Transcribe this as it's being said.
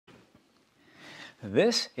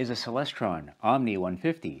This is a Celestron Omni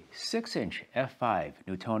 150 6-inch f5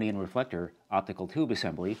 Newtonian reflector optical tube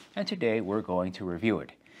assembly, and today we're going to review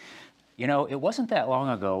it. You know, it wasn't that long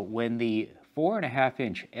ago when the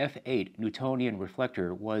 4.5-inch f8 Newtonian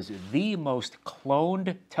reflector was the most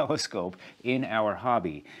cloned telescope in our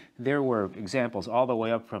hobby. There were examples all the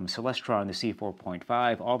way up from Celestron, the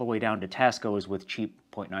C4.5, all the way down to Tascos with cheap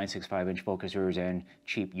 0.965-inch focusers and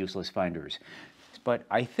cheap useless finders. But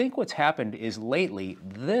I think what's happened is lately,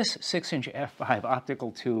 this 6-inch f5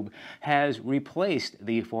 optical tube has replaced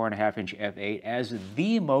the 4.5-inch f8 as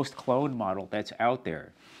the most cloned model that's out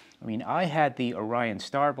there. I mean, I had the Orion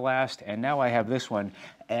Star Blast, and now I have this one,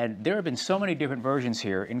 and there have been so many different versions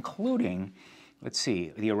here, including, let's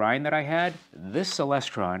see, the Orion that I had, this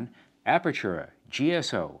Celestron, Apertura,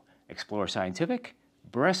 GSO, Explorer Scientific,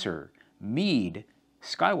 Bresser, Meade,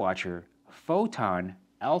 Skywatcher, Photon,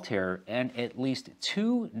 Altair, and at least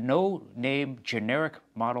 2 no-name generic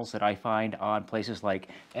models that I find on places like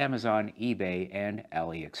Amazon, eBay, and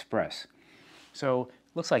AliExpress. So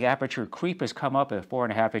looks like aperture creep has come up. A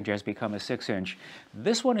 4.5-inch has become a 6-inch.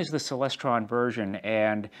 This one is the Celestron version,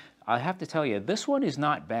 and I have to tell you, this one is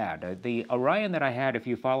not bad. The Orion that I had, if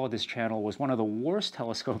you follow this channel, was one of the worst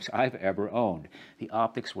telescopes I've ever owned. The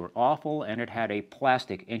optics were awful, and it had a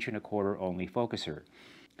plastic 1.25" only focuser.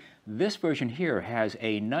 This version here has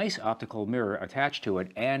a nice optical mirror attached to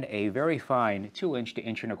it and a very fine 2-inch to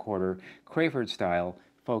 1.25" Crayford style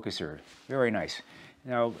focuser. Very nice.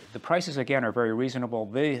 Now, the prices again are very reasonable.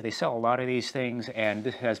 They sell a lot of these things, and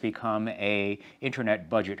this has become an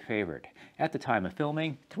internet budget favorite. At the time of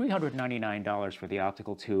filming, $399 for the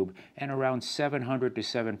optical tube and around $700 to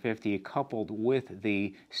 $750 coupled with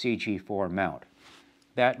the CG4 mount.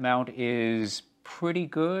 That mount is pretty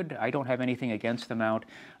good. I don't have anything against the mount.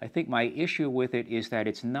 I think my issue with it is that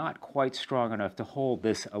it's not quite strong enough to hold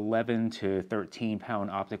this 11 to 13 pound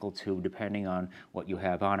optical tube depending on what you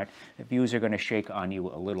have on it. The views are going to shake on you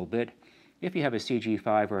a little bit. If you have a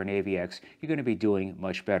CG5 or an AVX, you're going to be doing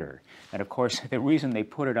much better. And of course, the reason they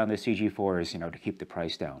put it on the CG4 is, to keep the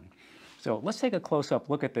price down. So let's take a close-up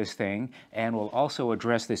look at this thing, and we'll also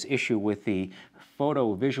address this issue with the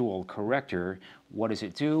photo-visual corrector. What does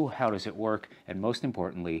it do? How does it work? And most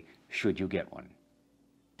importantly, should you get one?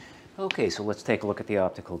 Okay, so let's take a look at the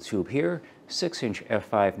optical tube here. 6-inch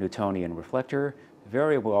f5 Newtonian reflector.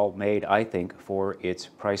 Very well made, I think, for its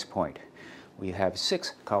price point. We have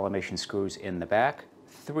 6 collimation screws in the back,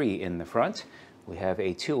 3 in the front. We have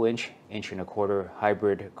a 2-inch, 1.25"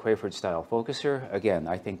 hybrid Crayford style focuser. Again,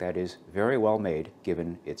 I think that is very well made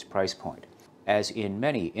given its price point. As in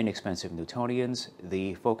many inexpensive Newtonians,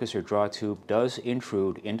 the focuser draw tube does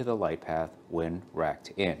intrude into the light path when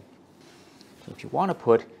racked in. So if you want to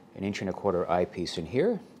put an 1.25" eyepiece in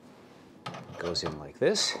here, it goes in like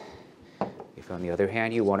this. If on the other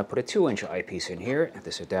hand you want to put a 2-inch eyepiece in here,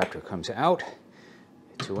 this adapter comes out.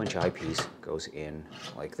 A 2-inch eyepiece goes in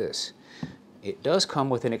like this. It does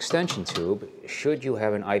come with an extension tube should you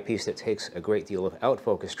have an eyepiece that takes a great deal of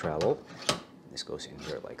out-focus travel. This goes in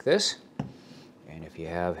here like this. And if you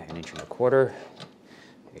have an 1.25",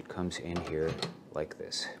 it comes in here like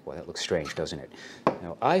this. Boy, that looks strange, doesn't it?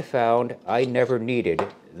 Now, I found I never needed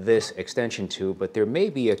this extension tube, but there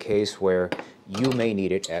may be a case where you may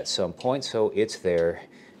need it at some point, so it's there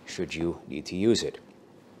should you need to use it.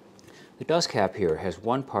 The dust cap here has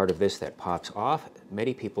one part of this that pops off.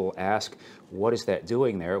 Many people ask, what is that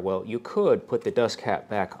doing there? Well, you could put the dust cap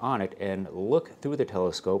back on it and look through the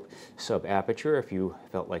telescope sub-aperture if you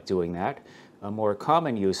felt like doing that. A more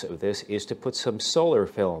common use of this is to put some solar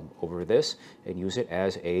film over this and use it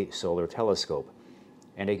as a solar telescope.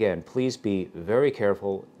 And again, please be very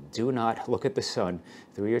careful. Do not look at the sun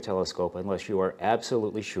through your telescope unless you are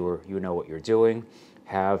absolutely sure you know what you're doing.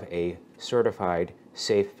 Have a certified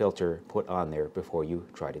safe filter put on there before you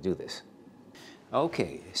try to do this.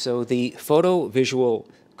 Okay, so the photo-visual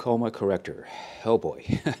coma corrector. Oh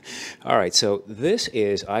boy. All right, so this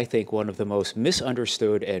is, I think, one of the most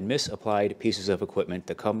misunderstood and misapplied pieces of equipment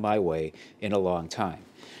that come my way in a long time.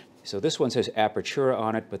 So this one says Apertura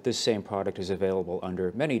on it, but this same product is available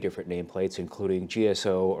under many different nameplates, including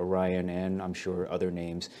GSO, Orion, and I'm sure other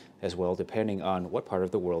names as well, depending on what part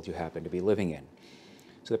of the world you happen to be living in.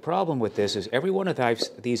 So the problem with this is every one of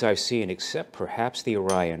these I've seen, except perhaps the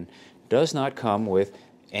Orion, does not come with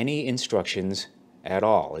any instructions at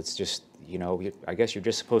all. It's just, I guess you're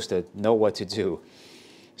just supposed to know what to do.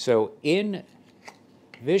 So in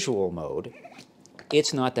visual mode,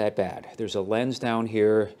 it's not that bad. There's a lens down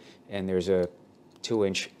here, and there's a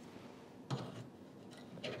 2-inch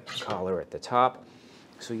collar at the top.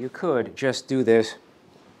 So you could just do this,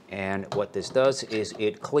 and what this does is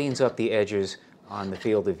it cleans up the edges on the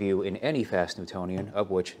field of view in any fast Newtonian, of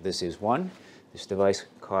which this is one. This device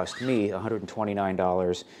cost me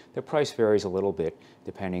 $129. The price varies a little bit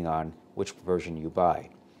depending on which version you buy.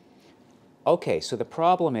 Okay, so the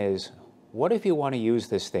problem is, what if you want to use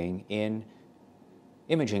this thing in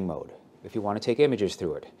imaging mode, if you want to take images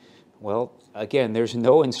through it? Well, again, there's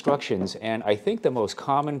no instructions, and I think the most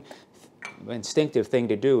common instinctive thing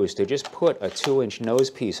to do is to just put a 2-inch nose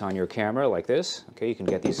piece on your camera like this. Okay, you can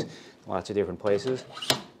get these lots of different places.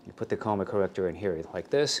 You put the chroma corrector in here like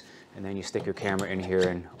this, and then you stick your camera in here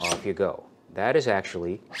and off you go. That is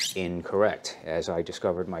actually incorrect. As I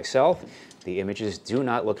discovered myself, the images do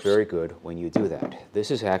not look very good when you do that.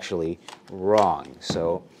 This is actually wrong.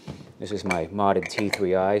 So this is my modded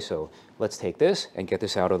T3i, so let's take this and get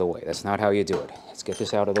this out of the way. That's not how you do it. Let's get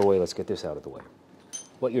this out of the way, let's get this out of the way.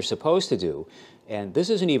 What you're supposed to do, and this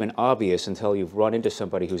isn't even obvious until you've run into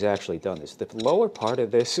somebody who's actually done this, the lower part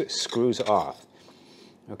of this screws off.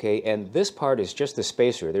 Okay, and this part is just the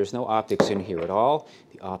spacer. There's no optics in here at all.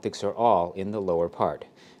 The optics are all in the lower part.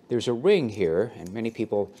 There's a ring here, and many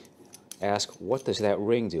people ask, what does that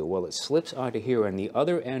ring do? Well, it slips onto here, and the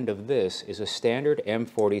other end of this is a standard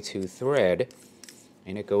M42 thread,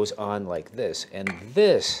 and it goes on like this. And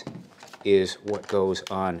this is what goes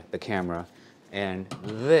on the camera, and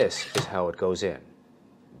this is how it goes in.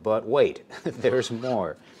 But wait, there's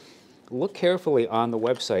more. Look carefully on the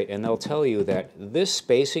website and they'll tell you that this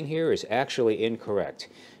spacing here is actually incorrect.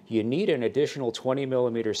 You need an additional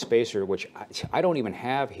 20mm spacer, which I don't even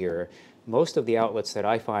have here. Most of the outlets that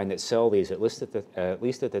I find that sell these, at least at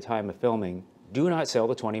the time of filming, do not sell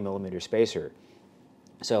the 20mm spacer.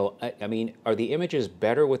 So, I mean, are the images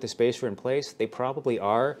better with the spacer in place? They probably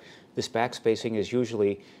are. This back spacing is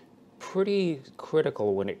usually pretty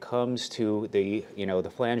critical when it comes to the, the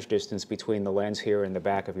flange distance between the lens here and the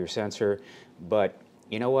back of your sensor. But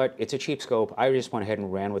you know what? It's a cheap scope. I just went ahead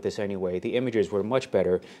and ran with this anyway. The images were much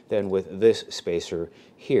better than with this spacer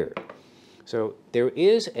here. So there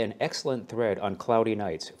is an excellent thread on cloudy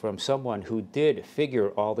nights from someone who did figure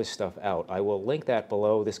all this stuff out. I will link that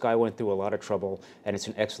below. This guy went through a lot of trouble, and it's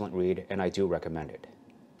an excellent read, and I do recommend it.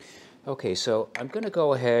 Okay, so I'm going to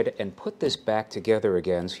go ahead and put this back together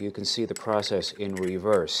again so you can see the process in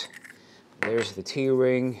reverse. There's the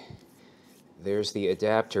T-ring, there's the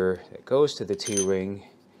adapter that goes to the T-ring,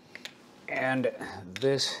 and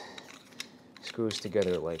this screws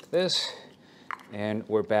together like this, and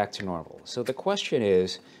we're back to normal. So the question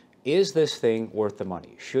is this thing worth the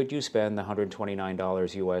money? Should you spend the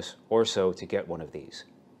 $129 US or so to get one of these?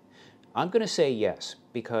 I'm going to say yes,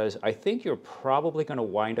 because I think you're probably going to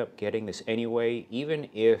wind up getting this anyway, even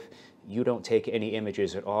if you don't take any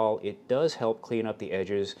images at all. It does help clean up the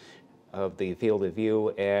edges of the field of view,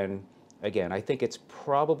 and again, I think it's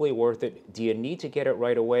probably worth it. Do you need to get it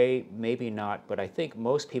right away? Maybe not, but I think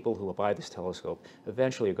most people who buy this telescope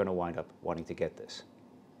eventually are going to wind up wanting to get this.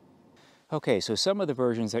 Okay, so some of the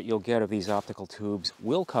versions that you'll get of these optical tubes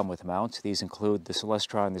will come with mounts. These include the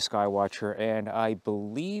Celestron, the Skywatcher, and I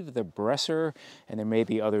believe the Bresser, and there may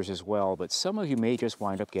be others as well, but some of you may just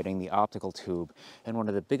wind up getting the optical tube. And one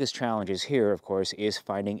of the biggest challenges here, of course, is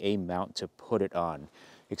finding a mount to put it on.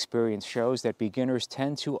 Experience shows that beginners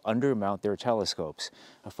tend to undermount their telescopes.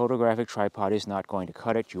 A photographic tripod is not going to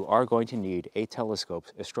cut it. You are going to need a telescope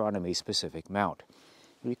astronomy-specific mount.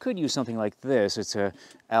 You could use something like this. It's a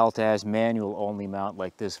Altaz manual-only mount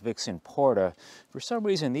like this Vixen Porta. For some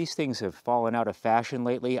reason, these things have fallen out of fashion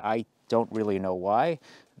lately. I don't really know why.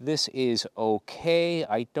 This is okay.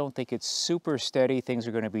 I don't think it's super steady. Things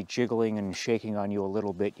are going to be jiggling and shaking on you a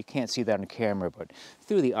little bit. You can't see that on camera, but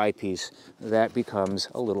through the eyepiece, that becomes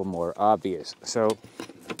a little more obvious. So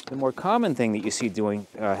the more common thing that you see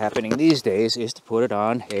happening these days is to put it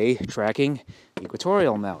on a tracking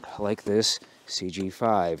equatorial mount like this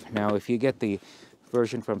CG5. Now, if you get the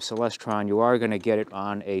version from Celestron, you are going to get it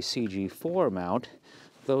on a CG4 mount.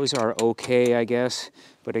 Those are okay, I guess,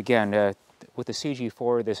 but again, with the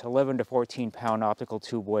CG4, this 11 to 14 pound optical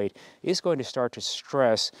tube weight is going to start to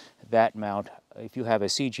stress that mount. If you have a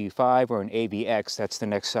CG5 or an ABX, that's the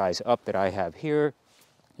next size up that I have here.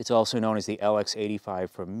 It's also known as the LX85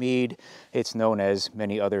 from Meade. It's known as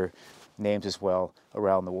many other names as well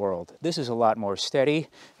around the world. This is a lot more steady,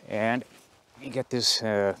 and you get this,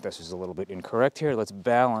 this is a little bit incorrect here. Let's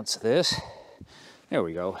balance this. There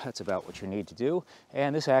we go. That's about what you need to do.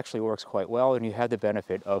 And this actually works quite well, and you have the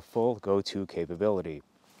benefit of full go-to capability.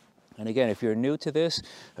 And again, if you're new to this,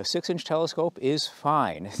 a 6-inch telescope is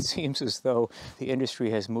fine. It seems as though the industry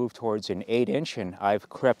has moved towards an 8-inch, and I've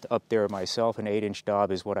crept up there myself. An 8-inch Dob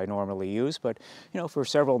is what I normally use, but you know, for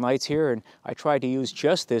several nights here, and I tried to use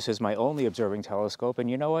just this as my only observing telescope, and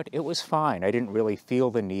you know what? It was fine. I didn't really feel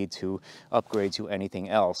the need to upgrade to anything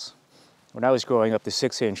else. When I was growing up, the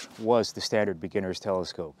 6-inch was the standard beginner's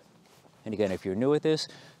telescope. And again, if you're new at this,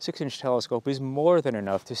 6-inch telescope is more than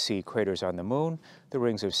enough to see craters on the Moon, the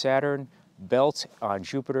rings of Saturn, belts on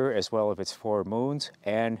Jupiter as well as its 4 moons,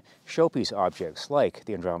 and showpiece objects like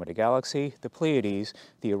the Andromeda Galaxy, the Pleiades,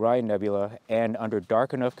 the Orion Nebula, and under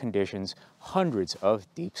dark enough conditions, hundreds of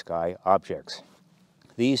deep sky objects.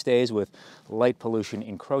 These days, with light pollution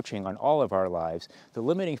encroaching on all of our lives, the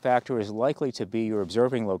limiting factor is likely to be your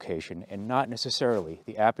observing location and not necessarily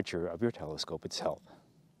the aperture of your telescope itself.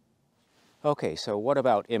 Okay, so what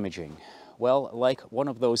about imaging? Well, like one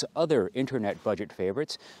of those other internet budget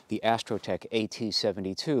favorites, the Astrotech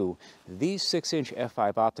AT72, these 6-inch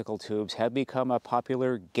f5 optical tubes have become a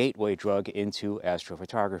popular gateway drug into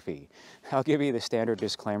astrophotography. I'll give you the standard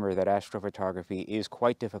disclaimer that astrophotography is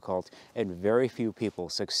quite difficult and very few people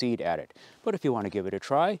succeed at it. But if you want to give it a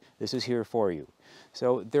try, this is here for you.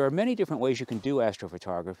 So there are many different ways you can do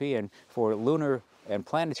astrophotography, and for lunar and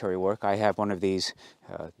planetary work, I have one of these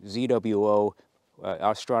ZWO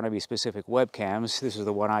astronomy-specific webcams. This is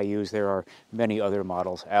the one I use. There are many other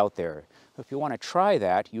models out there. If you want to try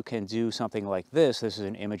that, you can do something like this. This is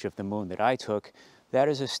an image of the Moon that I took. That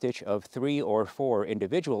is a stitch of 3 or 4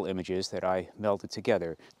 individual images that I melded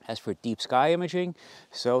together. As for deep sky imaging,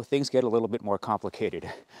 so things get a little bit more complicated.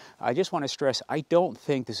 I just want to stress, I don't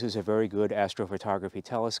think this is a very good astrophotography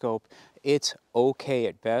telescope. It's okay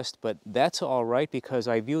at best, but that's all right because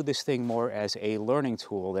I view this thing more as a learning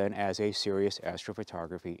tool than as a serious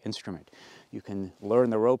astrophotography instrument. You can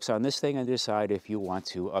learn the ropes on this thing and decide if you want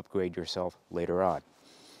to upgrade yourself later on.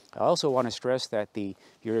 I also want to stress that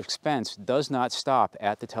your expense does not stop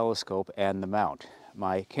at the telescope and the mount.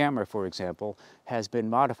 My camera, for example, has been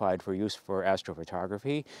modified for use for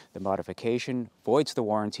astrophotography. The modification voids the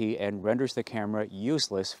warranty and renders the camera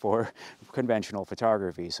useless for conventional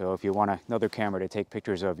photography. So if you want another camera to take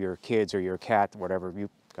pictures of your kids or your cat, whatever, you've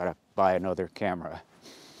got to buy another camera.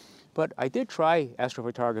 But I did try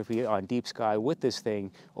astrophotography on deep sky with this thing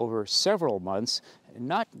over several months,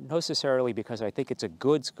 not necessarily because I think it's a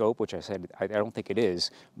good scope, which I said I don't think it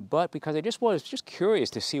is, but because I was just curious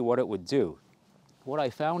to see what it would do. What I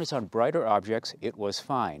found is on brighter objects, it was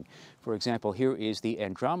fine. For example, here is the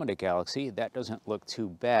Andromeda Galaxy. That doesn't look too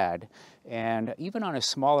bad. And even on a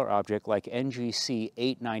smaller object like NGC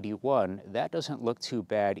 891, that doesn't look too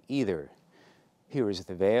bad either. Here is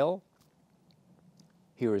the Veil.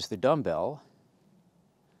 Here is the Dumbbell,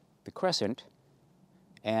 the Crescent,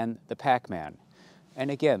 and the Pac-Man.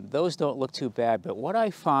 And again, those don't look too bad, but what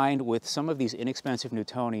I find with some of these inexpensive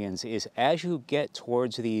Newtonians is as you get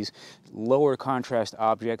towards these lower contrast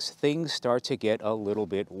objects, things start to get a little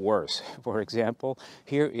bit worse. For example,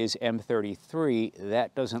 here is M33.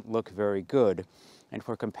 That doesn't look very good. And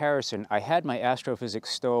for comparison, I had my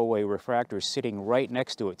astrophysics stowaway refractor sitting right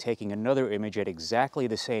next to it, taking another image at exactly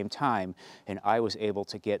the same time, and I was able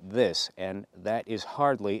to get this. And that is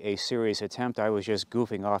hardly a serious attempt. I was just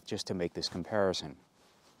goofing off just to make this comparison.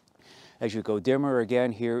 As you go dimmer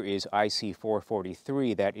again, here is IC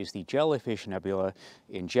 443. That is the Jellyfish Nebula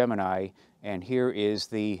in Gemini. And here is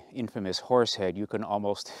the infamous Horsehead. You can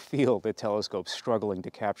almost feel the telescope struggling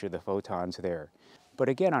to capture the photons there. But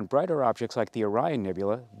again, on brighter objects like the Orion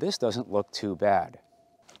Nebula, this doesn't look too bad.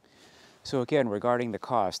 So again, regarding the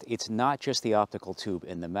cost, it's not just the optical tube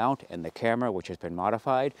in the mount and the camera, which has been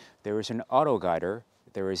modified. There is an autoguider,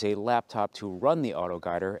 there is a laptop to run the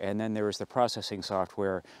autoguider, and then there is the processing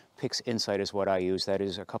software. PixInsight is what I use. That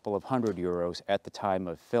is a couple of €100 at the time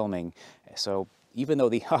of filming. So even though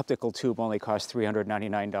the optical tube only cost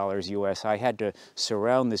 $399 US, I had to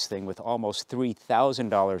surround this thing with almost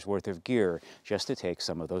 $3,000 worth of gear just to take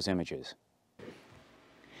some of those images.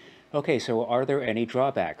 Okay, so are there any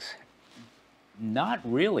drawbacks? Not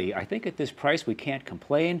really. I think at this price we can't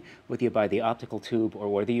complain whether you buy the optical tube or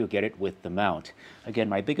whether you get it with the mount. Again,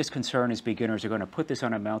 my biggest concern is beginners are going to put this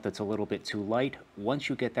on a mount that's a little bit too light. Once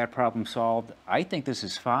you get that problem solved, I think this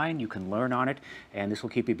is fine. You can learn on it, and this will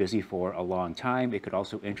keep you busy for a long time. It could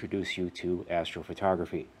also introduce you to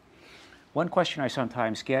astrophotography. One question I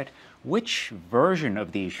sometimes get, which version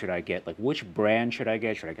of these should I get? Like, which brand should I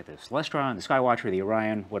get? Should I get the Celestron, the Skywatcher, the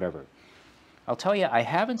Orion, whatever? I'll tell you, I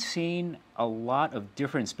haven't seen a lot of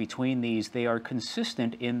difference between these. They are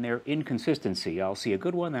consistent in their inconsistency. I'll see a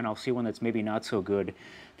good one, then I'll see one that's maybe not so good.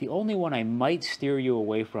 The only one I might steer you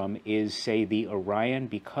away from is, say, the Orion,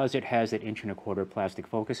 because it has that 1¼ inch plastic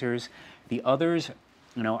focusers. The others,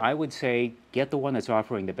 you know, I would say get the one that's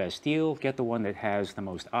offering the best deal, get the one that has the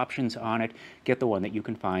most options on it, get the one that you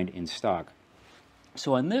can find in stock.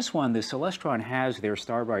 So on this one, the Celestron has their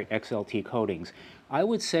Starbright XLT coatings. I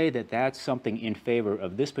would say that that's something in favor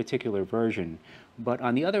of this particular version. But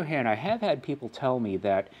on the other hand, I have had people tell me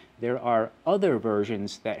that there are other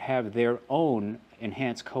versions that have their own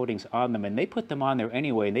enhanced coatings on them, and they put them on there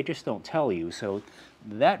anyway, and they just don't tell you. So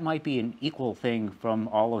that might be an equal thing from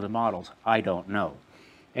all of the models. I don't know.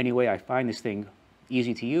 Anyway, I find this thing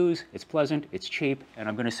easy to use, it's pleasant, it's cheap, and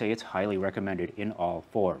I'm going to say it's highly recommended in all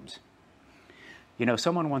forms. You know,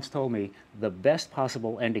 someone once told me the best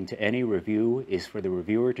possible ending to any review is for the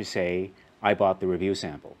reviewer to say, I bought the review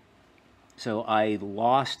sample. So I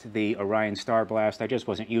lost the Orion Star Blast. I just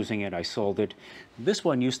wasn't using it. I sold it. This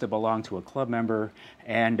one used to belong to a club member,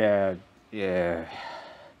 and yeah,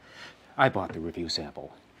 I bought the review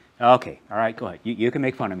sample. Okay, all right, go ahead. You can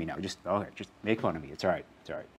make fun of me now. Just make fun of me. It's all right. It's all right.